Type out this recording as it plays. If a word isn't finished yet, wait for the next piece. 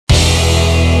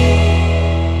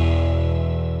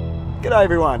G'day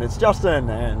everyone, it's Justin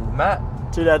and Matt.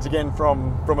 Two dads again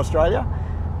from Australia.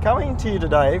 Coming to you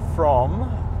today from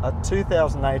a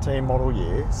 2018 model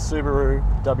year Subaru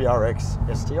WRX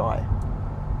STi.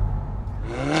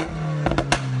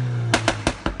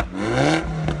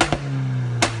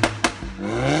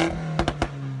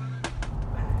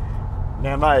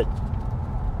 Now mate,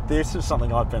 this is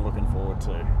something I've been looking forward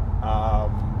to.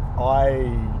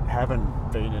 I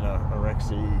haven't been in a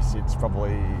Rexy since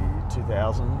probably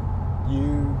 2000.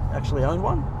 You actually owned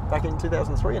one back in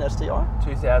 2003, an STi?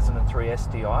 2003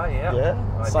 STi, yeah.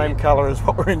 Yeah, same colour as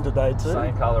what we're in today too.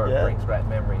 Same colour, it brings back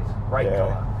memories. Great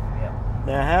colour, yeah.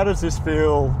 Now how does this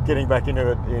feel getting back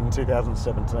into it in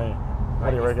 2017?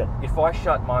 What do you reckon? If I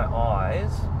shut my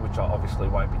eyes, which I obviously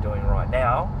won't be doing right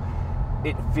now,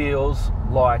 it feels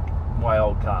like my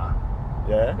old car.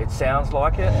 Yeah? It sounds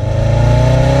like it.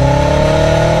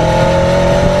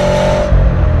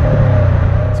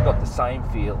 It's got the same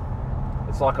feel.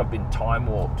 It's like I've been time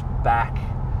warped back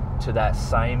to that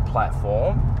same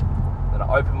platform. Then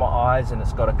I open my eyes and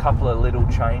it's got a couple of little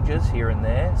changes here and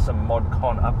there, some mod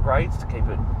con upgrades to keep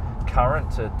it current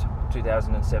to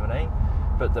 2017.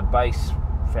 But the base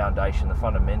foundation, the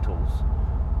fundamentals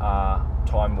are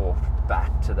time warped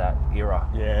back to that era.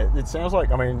 Yeah, it sounds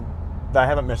like, I mean, they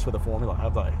haven't messed with the formula,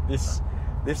 have they? This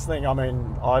thing, I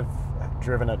mean, I've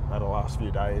driven it over the last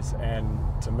few days, and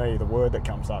to me, the word that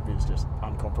comes up is just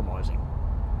uncompromising.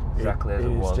 Exactly as it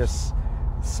was. It's just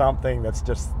something that's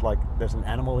just like there's an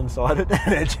animal inside it,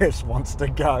 and it just wants to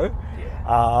go.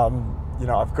 Yeah. You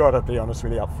know, I've got to be honest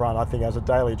with you up front. I think as a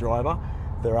daily driver,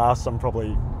 there are some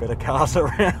probably better cars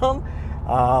around,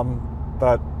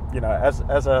 but you know, as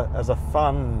a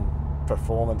fun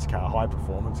performance car, high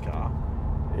performance car,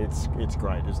 it's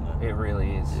great, isn't it? It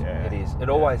really is. Yeah. It is. It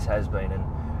always has been, and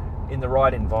in the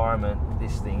right environment,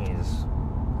 this thing it's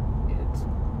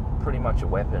pretty much a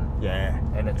weapon. Yeah.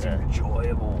 And it's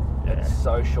enjoyable. Yeah. It's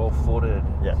so sure-footed.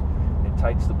 Yeah. It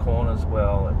takes the corners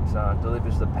well. It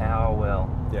delivers the power well.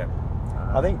 Yeah.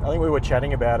 I think we were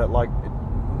chatting about it, like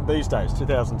these days,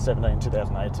 2017,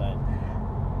 2018.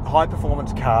 High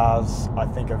performance cars, I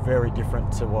think, are very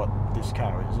different to what this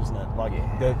car is, isn't it? Like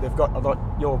they've got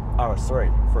your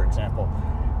RS3, for example.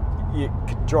 You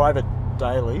could drive it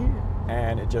daily,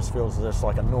 and it just feels just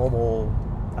like a normal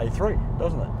A3,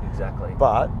 doesn't it? Exactly.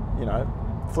 But you know,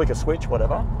 flick a switch,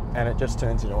 whatever, and it just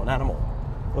turns into an animal,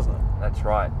 doesn't it? That's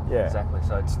right. Yeah. Exactly.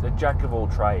 So it's a jack of all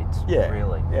trades. Yeah.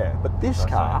 Really. Yeah. But this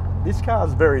car is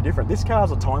very different. This car's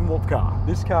a time warp car.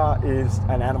 This car is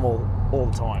an animal all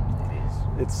the time.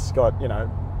 It's got, you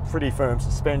know, pretty firm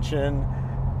suspension,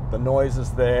 the noise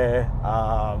is there.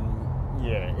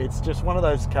 Yeah, it's just one of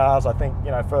those cars, I think,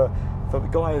 you know, for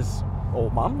guys or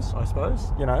mums, I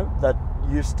suppose, you know, that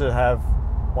used to have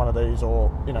one of these,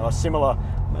 or, you know, a similar,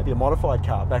 maybe a modified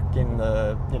car back in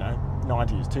the, you know,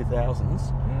 90s,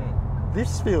 2000s.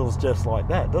 This feels just like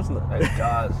that, doesn't it? It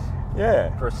does.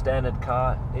 Yeah. For a standard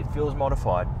car, it feels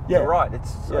modified. Yeah. You're right,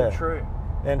 it's so true.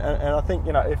 And I think,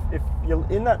 you know, if you're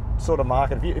in that sort of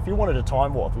market, if you wanted a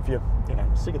time warp, if you're, you know,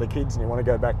 sick of the kids and you want to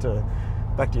go back to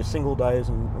your single days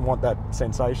and want that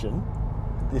sensation,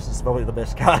 this is probably the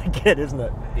best car to get, isn't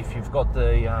it? If you've got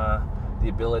the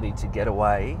ability to get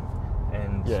away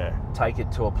and take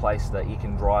it to a place that you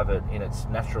can drive it in its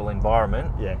natural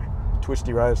environment. Yeah.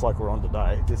 Twisty roads like we're on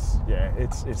today. This,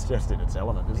 it's just in its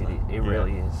element, isn't it? It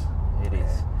really is. It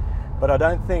is. But I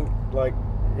don't think, like,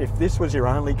 if this was your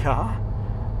only car,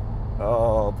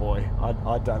 oh boy,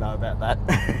 I don't know about that.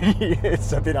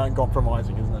 It's a bit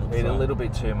uncompromising, isn't it? It's a little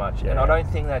bit too much. And I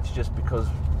don't think that's just because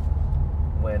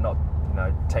we're not, you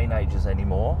know, teenagers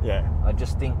anymore. Yeah. I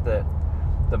just think that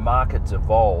the market's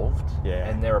evolved,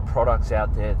 and there are products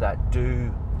out there that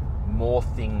do more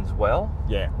things well.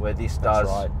 Yeah. Where this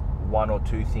does one or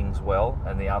two things well,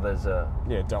 and the others are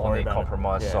on the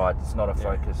compromise side. It's not a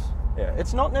focus. Yeah,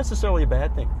 it's not necessarily a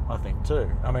bad thing, I think,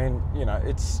 too. I mean, you know,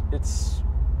 it's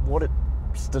what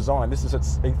it's designed. This is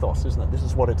its ethos, isn't it? This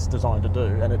is what it's designed to do,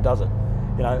 and it does it.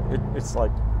 You know, it's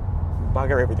like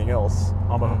bugger everything else.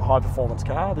 I'm a high performance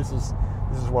car. This is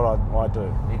what I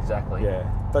do. Exactly. Yeah.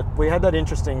 But we had that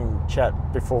interesting chat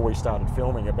before we started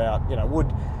filming about, you know,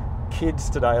 would kids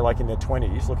today, like in their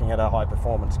 20s, looking at a high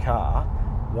performance car,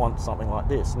 want something like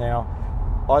this? Now,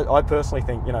 I personally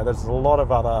think, you know, there's a lot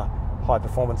of other high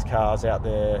performance cars out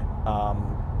there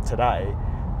today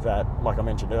that, like I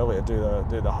mentioned earlier, do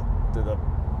the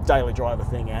daily driver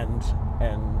thing and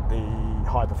the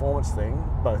high performance thing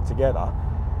both together,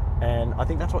 and I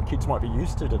think that's what kids might be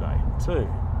used to today too.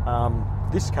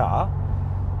 This car,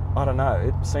 I don't know,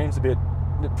 it seems a bit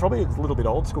probably it's a little bit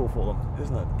old school for them,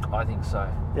 isn't it? I think so.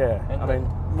 Yeah, And I mean,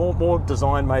 more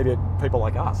designed maybe at people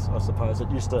like us, I suppose,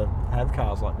 that used to have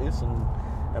cars like this and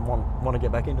want to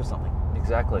get back into something.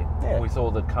 Exactly. Yeah. With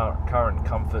all the current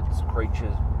comforts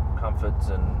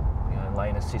and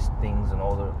lane assist things and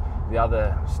all the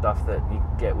other stuff that you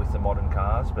get with the modern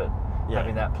cars, but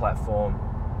having that platform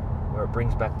where it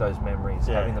brings back those memories,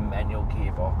 having the manual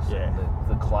gearbox and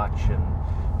the clutch and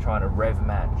trying to rev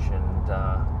match, and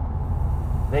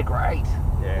they're great.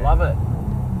 Yeah. Love it.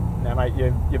 Now, mate,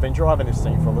 you've been driving this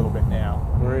thing for a little bit now.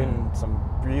 We're in some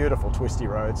beautiful twisty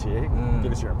roads here.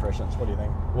 Give us your impressions. What do you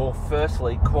think? Well,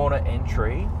 firstly, corner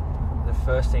entry, the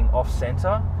first thing off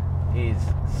centre is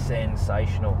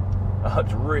sensational.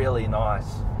 It's really nice.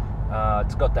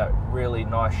 It's got that really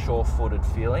nice sure-footed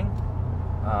feeling.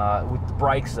 With the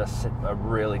brakes are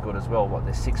really good as well. What,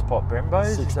 they're 6-pot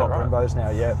Brembos? 6-pot Brembos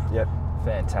now, yep.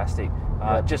 Fantastic.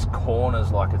 Just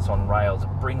corners like it's on rails. It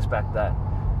brings back that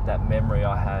memory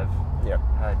I have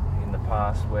had in the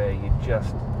past, where you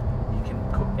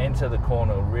can enter the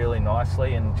corner really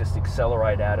nicely and just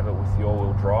accelerate out of it with the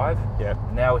all-wheel drive.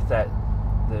 Now with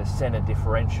the centre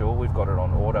differential, we've got it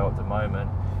on auto at the moment.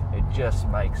 It just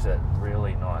makes it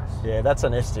really nice. Yeah, that's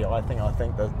an STi thing. I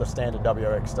think the standard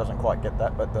WRX doesn't quite get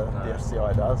that, but the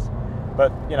STi does.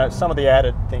 But some of the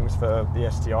added things for the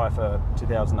STi for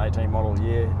 2018 model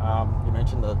year. You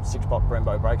mentioned the 6-pot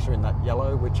Brembo brakes are in that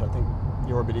yellow, which I think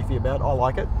you're a bit iffy about. I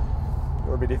like it.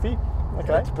 You're a bit iffy.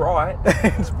 Okay. It's bright.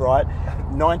 It's bright.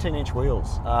 19-inch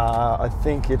wheels. I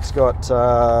think it's got,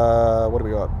 what do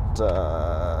we got?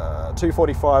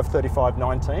 245 35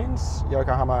 19s,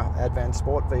 Yokohama Advanced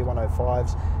Sport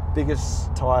V105s.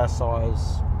 Biggest tyre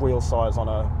size, wheel size on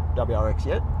a WRX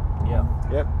yet.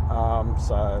 Yep.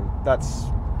 So that's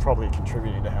probably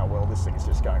contributing to how well this thing is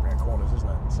just going around corners, isn't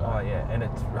it? So. Oh yeah, and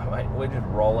we're just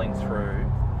rolling through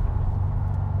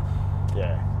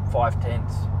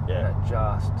 5/10s.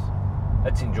 And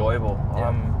it's enjoyable.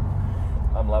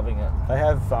 I'm loving it. They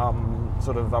have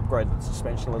sort of upgraded the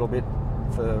suspension a little bit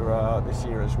for this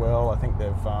year as well. I think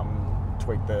they've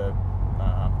tweaked the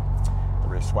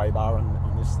rear sway bar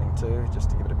on this thing too, just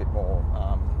to give it a bit more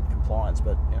compliance.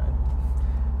 But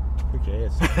who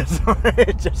cares?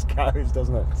 It just goes,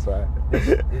 doesn't it? So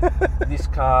this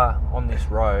car on this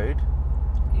road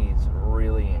is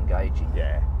really engaging.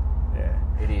 Yeah.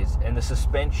 It is, and the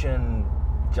suspension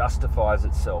justifies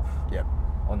itself.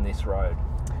 On this road.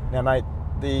 Now, mate,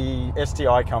 the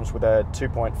STi comes with a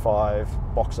 2.5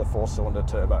 boxer 4-cylinder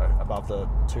turbo above the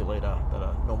 2-litre that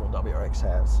a normal WRX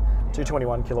has.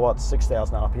 221 kilowatts,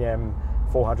 6,000 RPM,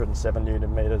 407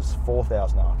 Newton meters,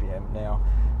 4,000 RPM. Now,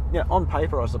 on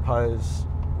paper, I suppose,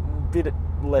 a bit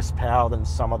less power than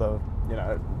some of the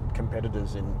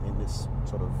competitors in this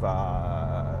sort of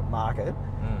market.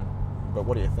 But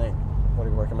what do you think? What do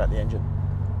you reckon about the engine?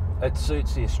 It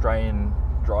suits the Australian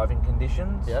driving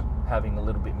conditions. Yep. Having a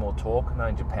little bit more torque. I know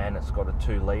in Japan it's got a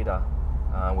 2-litre,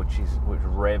 which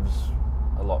revs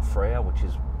a lot freer, which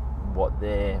is what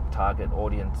their target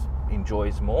audience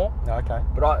enjoys more. Okay.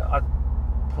 But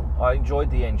I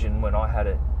enjoyed the engine when I had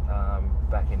it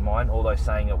back in mine, although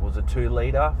saying it was a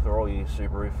 2-litre for all you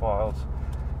Subaru files.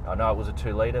 I know it was a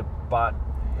 2-litre, but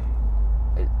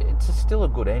it's still a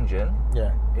good engine.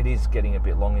 Yeah. It is getting a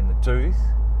bit long in the tooth,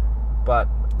 but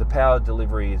the power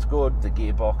delivery is good. The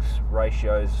gearbox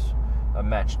ratios are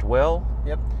matched well.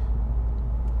 Yep.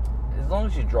 As long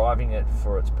as you're driving it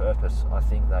for its purpose, I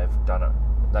think they've done it.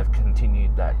 They've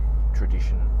continued that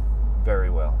tradition very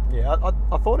well. Yeah,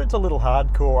 I thought it's a little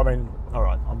hardcore. I mean, all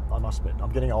right, I must admit,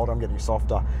 I'm getting older, I'm getting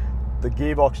softer. The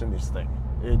gearbox in this thing,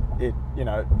 it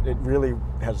really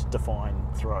has defined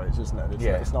throws, isn't it?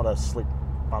 It's not a slick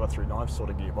butter through knife sort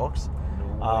of gearbox.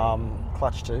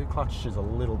 Clutch too. Clutch is a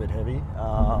little bit heavy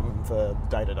for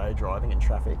day-to-day driving in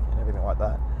traffic and everything like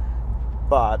that.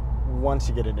 But once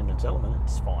you get it in its element,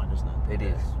 it's fine, isn't it? It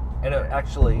is. And it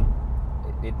actually,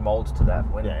 it molds to that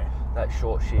when that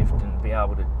short shift and be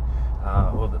able to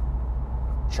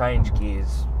change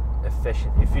gears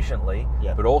efficiently,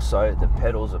 but also the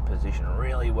pedals are positioned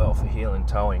really well for heel and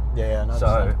towing. Yeah, I know.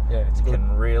 So it's you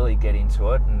can really get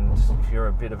into it, and if you're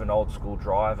a bit of an old school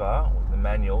driver, the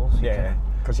manuals,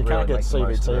 because you can't get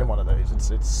CVT in one of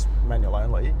these. It's manual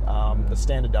only. The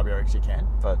standard WRX you can,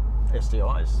 but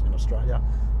STIs in Australia,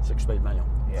 6-speed manual.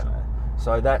 Yeah.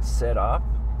 So that setup,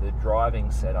 the driving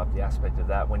setup, the aspect of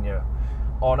that, when you're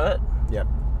on it,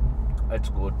 it's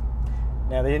good.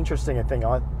 Now, the interesting thing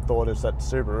I thought is that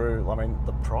Subaru, I mean,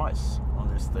 the price on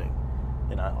this thing,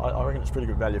 I reckon it's pretty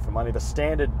good value for money. The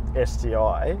standard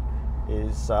STi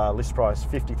is list price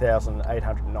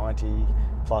 $50,890,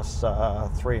 plus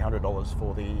 $300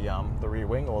 for the rear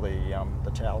wing, or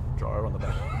the towel dryer on the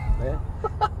back there.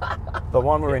 The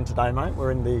one we're in today, mate,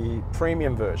 we're in the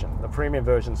premium version. The premium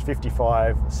version's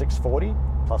 $55,640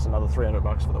 plus another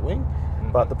 $300 for the wing.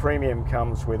 But the premium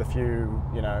comes with a few,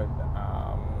 you know,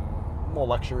 more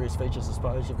luxurious features, I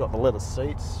suppose. You've got the leather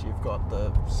seats, you've got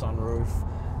the sunroof,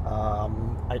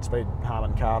 8-speed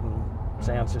Harman Kardon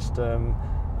sound system,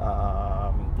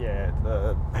 yeah,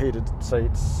 the heated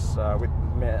seats with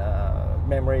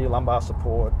memory, lumbar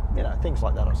support, you know, things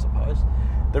like that, I suppose.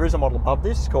 There is a model above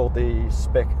this called the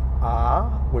Spec.R,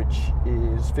 which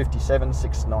is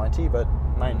 $57,690, but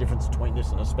main difference between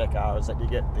this and a Spec.R is that you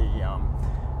get the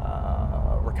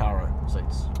Recaro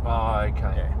seats. Oh,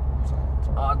 okay. Yeah. So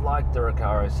I'd like the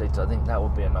Recaro seats. I think that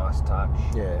would be a nice touch.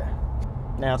 yeah.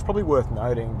 Now, it's probably worth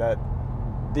noting that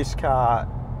this car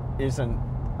isn't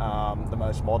the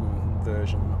most modern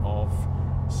version of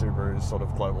Subaru's sort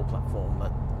of global platform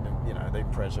that, you know, the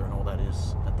Impreza and all that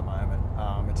is at the moment.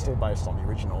 It's still based on the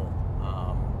original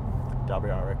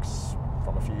WRX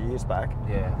from a few years back.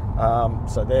 Yeah.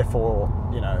 So therefore,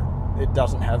 you know, it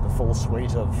doesn't have the full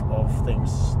suite of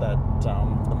things that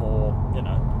the more, you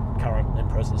know, current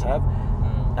Imprezas have.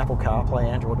 Apple CarPlay,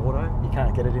 Android Auto, you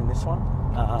can't get it in this one.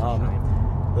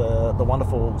 The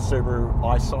wonderful Subaru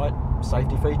EyeSight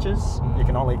safety features, you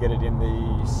can only get it in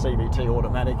the CVT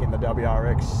automatic in the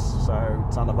WRX, so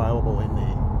it's unavailable in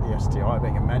the STi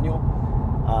being a manual.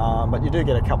 But you do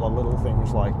get a couple of little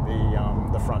things like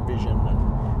the front vision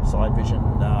and side vision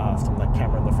from the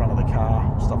camera in the front of the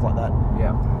car, stuff like that.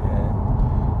 Yeah.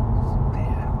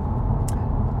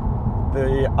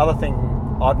 The other thing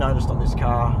I've noticed on this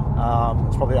car,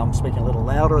 it's probably I'm speaking a little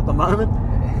louder at the moment,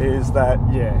 is that,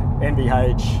 yeah,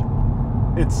 NVH,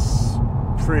 it's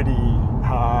pretty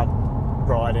hard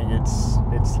riding, it's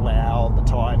loud, the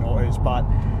tyre noise, but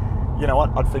you know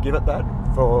what, I'd forgive it that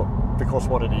because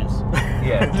what it is.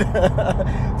 Yeah.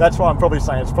 That's why I'm probably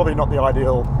saying it's probably not the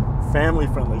ideal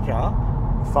family-friendly car.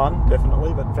 Fun,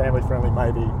 definitely, but family-friendly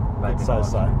maybe so.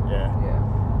 Yeah.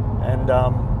 And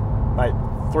mate,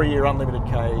 3-year unlimited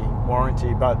K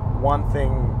warranty, but one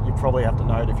thing you probably have to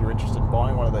note if you're interested in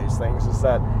buying one of these things is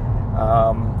that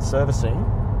servicing,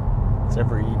 it's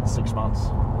every 6 months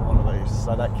on one of these,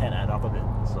 so that can add up a bit.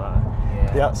 So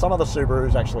yeah, some of the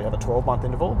Subarus actually have a 12-month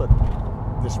interval, but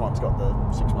this one's got the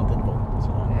 6-month interval.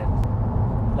 So.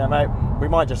 Now, mate, we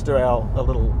might just do a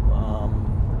little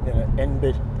you know, end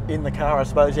bit in the car, I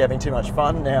suppose. You're having too much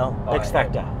fun now. X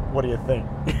Factor, what do you think?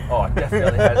 Oh, it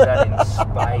definitely has that in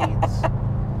spades.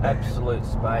 Absolute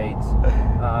spades.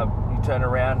 You turn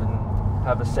around and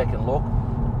have a second look,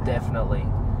 definitely.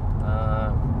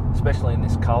 Especially in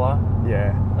this colour.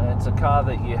 Yeah. It's a car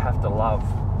that you have to love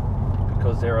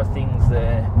because there are things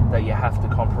there that you have to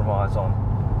compromise on.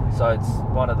 So it's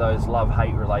one of those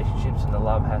love-hate relationships, and the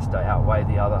love has to outweigh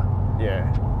the other. Yeah.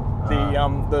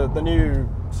 The new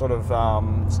sort of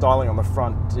styling on the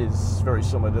front is very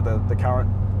similar to the current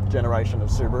generation of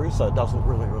Subaru, so it does look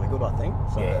really, really good, I think.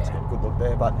 So it's got a good look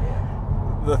there. But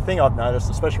the thing I've noticed,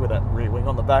 especially with that rear wing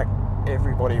on the back,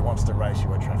 everybody wants to race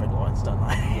you at traffic lights, don't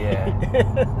they? Yeah.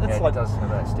 It does have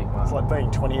that stigma. It's like being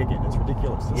 20 again. It's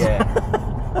ridiculous. Yeah.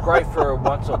 Great for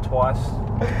once or twice.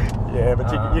 Yeah,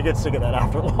 but you get sick of that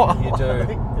after a while. You do.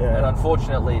 Yeah. And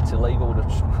unfortunately, it's illegal to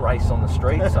race on the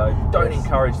street, so don't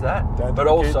encourage that. But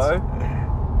also,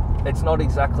 it's not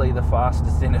exactly the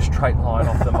fastest in a straight line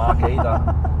off the mark either.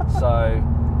 So,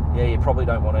 yeah, you probably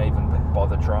don't want to even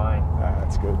bother trying.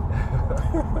 That's good.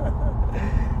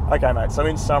 Okay, mate, so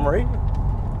in summary,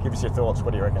 give us your thoughts.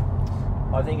 What do you reckon?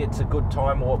 I think it's a good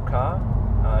time warp car.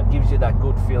 Gives you that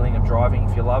good feeling of driving.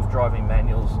 If you love driving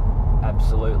manuals,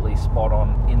 absolutely spot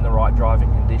on in the right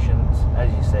driving conditions.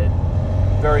 As you said,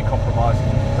 very compromising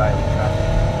in daily traffic,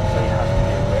 so you have to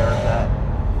be aware of that.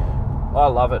 I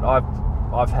love it.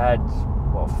 I've had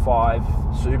 5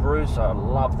 Subarus, so I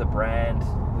love the brand,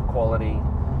 the quality.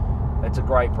 It's a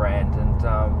great brand, and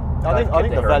I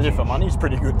think the value for money is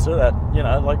pretty good too. That, you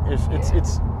know, like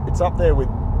it's up there with,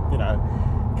 you know,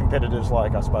 competitors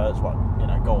like, I suppose,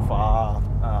 Golf R,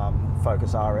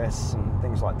 Focus RS, and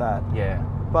things like that. Yeah.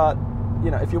 But, you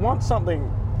know, if you want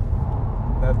something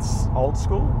that's old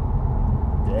school,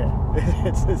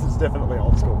 this is definitely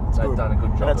old school. It's They've done a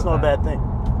good job. And that's not a bad thing.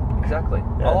 Exactly.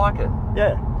 Yeah. I like it.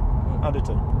 Yeah, I do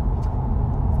too.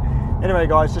 Anyway,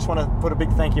 guys, just want to put a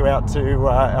big thank you out to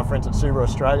our friends at Subaru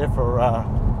Australia for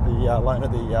the loan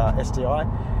of the STi,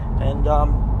 and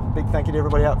big thank you to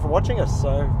everybody out for watching us.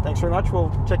 So thanks very much.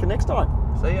 We'll check you next time.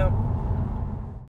 See ya.